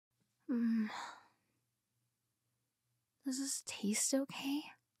Mm. Does this taste okay?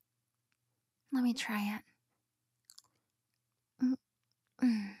 Let me try it.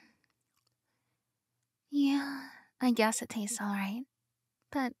 Mm. Yeah, I guess it tastes alright.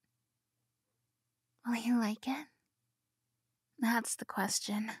 But will you like it? That's the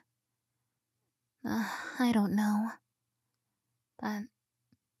question. I don't know. But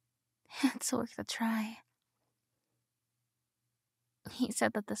it's worth a try. He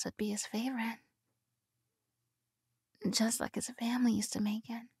said that this would be his favorite. Just like his family used to make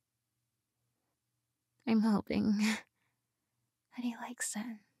it. I'm hoping that he likes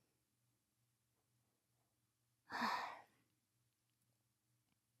it.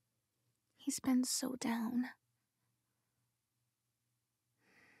 He's been so down.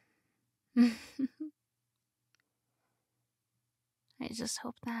 I just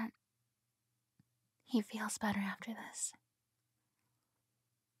hope that he feels better after this.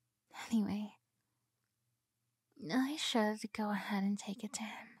 Anyway, I should go ahead and take it to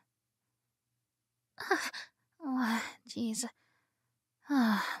him. Oh, jeez.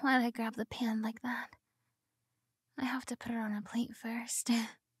 Why did I grab the pan like that? I have to put it on a plate first.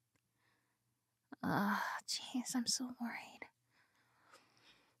 Jeez, I'm so worried.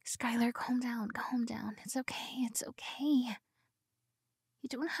 Skylar, calm down, calm down. It's okay, it's okay. You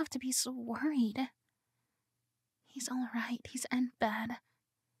don't have to be so worried. He's alright, he's in bed.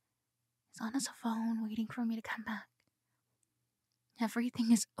 He's on his phone waiting for me to come back.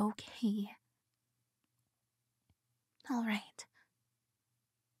 Everything is okay. Alright.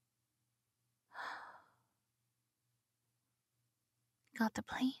 Got the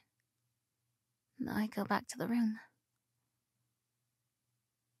plate. Now I go back to the room.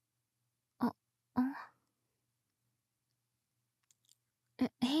 Oh.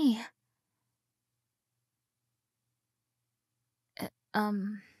 Hey.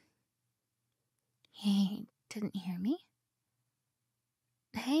 He didn't hear me?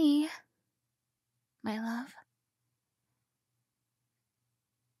 Hey. My love.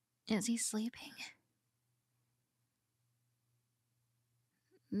 Is he sleeping?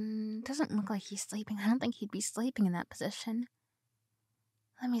 Doesn't look like he's sleeping. I don't think he'd be sleeping in that position.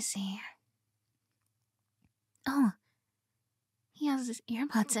 Let me see. Oh. He has his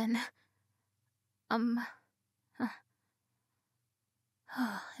earbuds in. I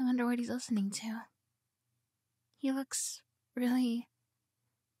wonder what he's listening to. He looks really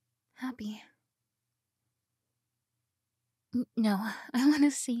happy. No, I want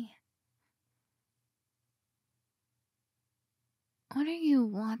to see. What are you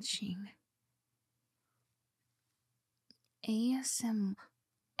watching? ASMR?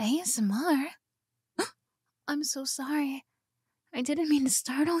 I'm so sorry. I didn't mean to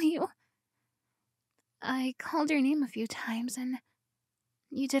startle you. I called your name a few times and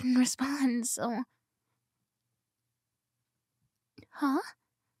you didn't respond, so... Huh?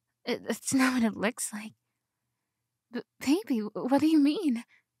 It's not what it looks like. But baby, what do you mean?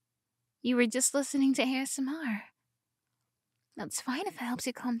 You were just listening to ASMR. That's fine if it helps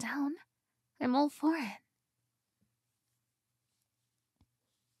you calm down. I'm all for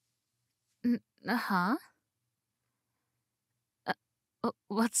it. Huh?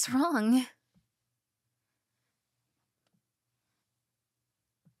 What's wrong?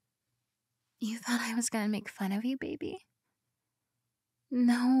 You thought I was gonna make fun of you, baby?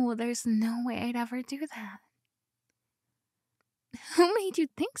 No, there's no way I'd ever do that. Who made you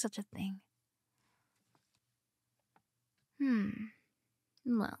think such a thing?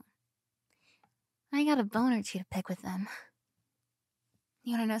 Well, I got a bone or two to pick with them.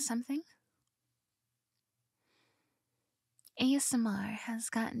 You wanna know something? ASMR has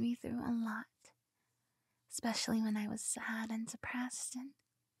gotten me through a lot. Especially when I was sad and depressed and...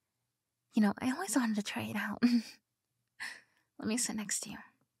 I always wanted to try it out. Let me sit next to you.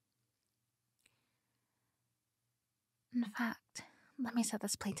 In fact, let me set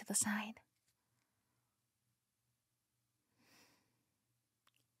this plate to the side.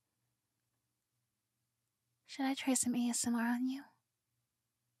 Should I try some ASMR on you?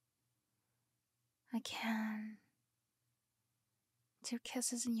 I can do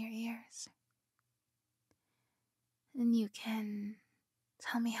kisses in your ears. And you can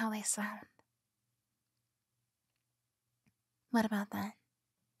tell me how they sound. What about that?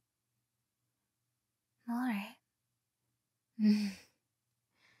 Alright.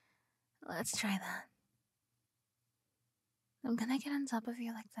 Let's try that. I'm gonna get on top of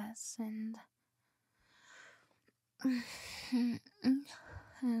you like this, and...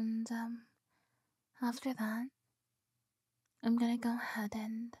 after that, I'm gonna go ahead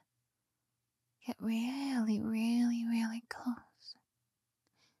and get really, really, really close.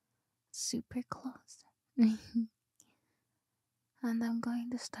 super close. And I'm going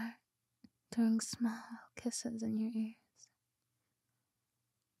to start doing small kisses in your ears.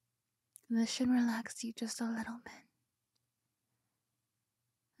 This should relax you just a little bit.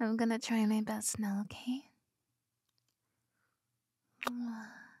 I'm gonna try my best now, okay?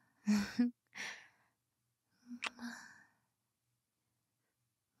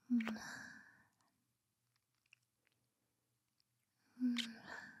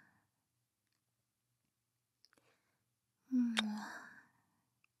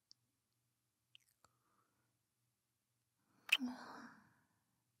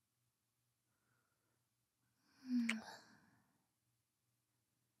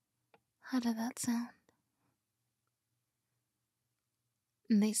 How did that sound?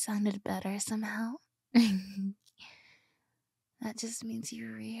 They sounded better somehow. That just means you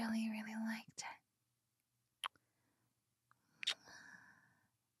really, really liked it.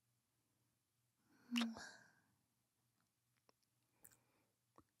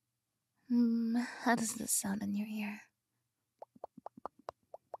 How does this sound in your ear?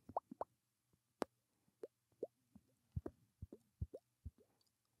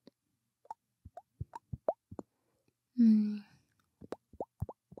 Hmm.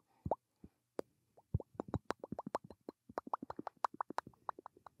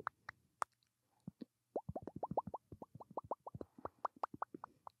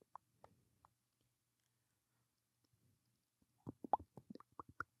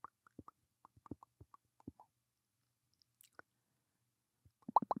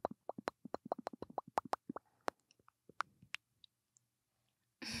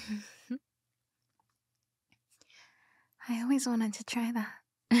 I always wanted to try that.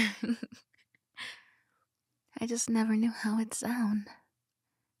 I just never knew how it'd sound.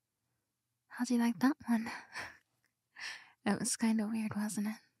 How'd you like that one? It was kinda weird, wasn't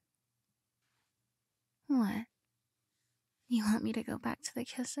it? What? You want me to go back to the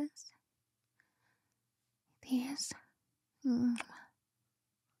kisses? These? Mm.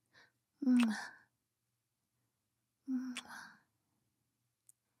 Mm. Mm.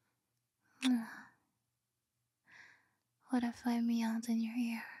 Mm. What if I meowed in your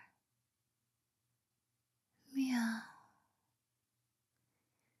ear? Meow.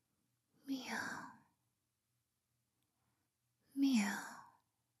 Meow. Meow.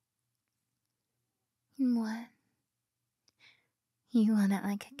 What? You want it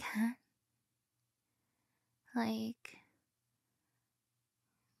like a cat? Like...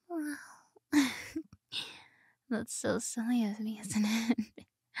 Wow. That's so silly of me, isn't it?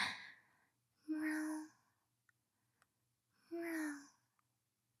 Meow. Meow.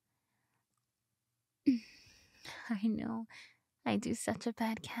 I know, I do such a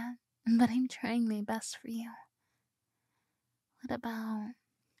bad cat, but I'm trying my best for you. What about...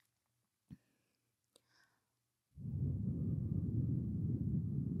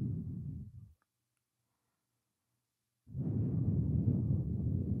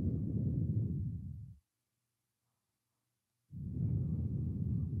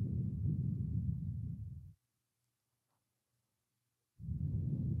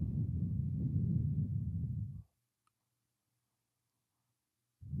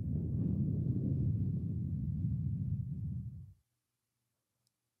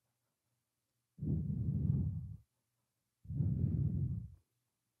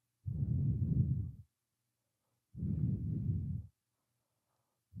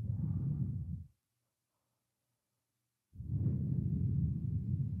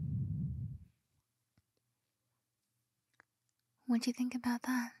 What'd you think about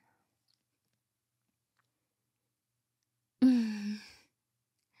that?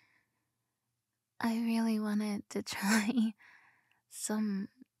 I really wanted to try some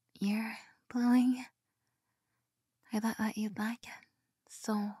ear blowing. I thought that you'd like it,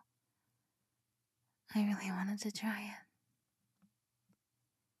 so I really wanted to try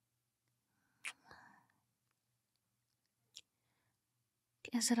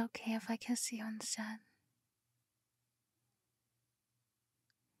it. Is it okay if I kiss you instead?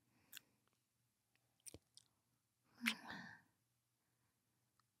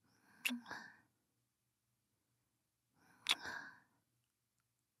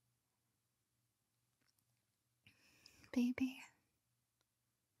 Baby,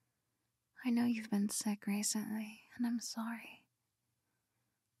 I know you've been sick recently, and I'm sorry.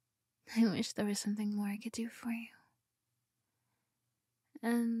 I wish there was something more I could do for you.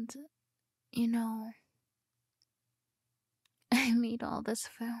 And, you know, I made all this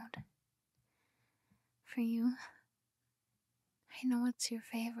food for you. I know it's your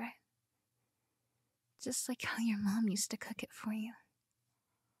favorite. Just like how your mom used to cook it for you.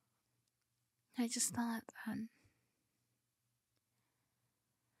 I just thought that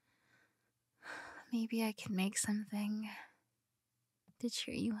maybe I could make something to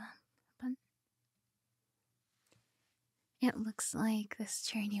cheer you up, but it looks like this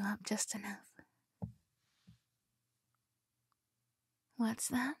cheered you up just enough. What's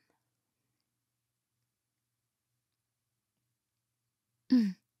that?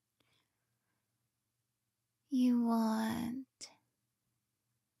 You want.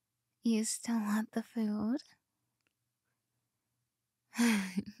 You still want the food?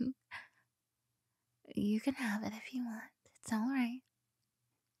 You can have it if you want. It's alright.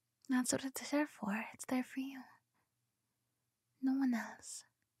 That's what it's there for. It's there for you. No one else.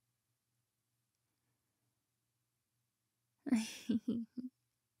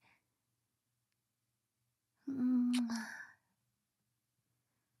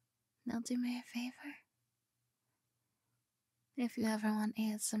 Now do me a favor. If you ever want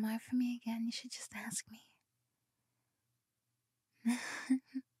ASMR from me again, you should just ask me.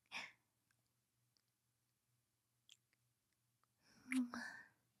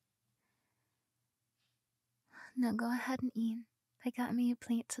 Now go ahead and eat. I got me a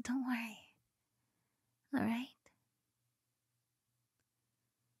plate, so don't worry. Alright?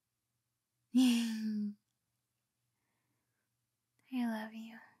 I love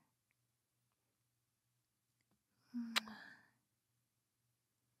you.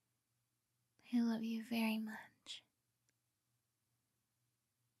 I love you very much.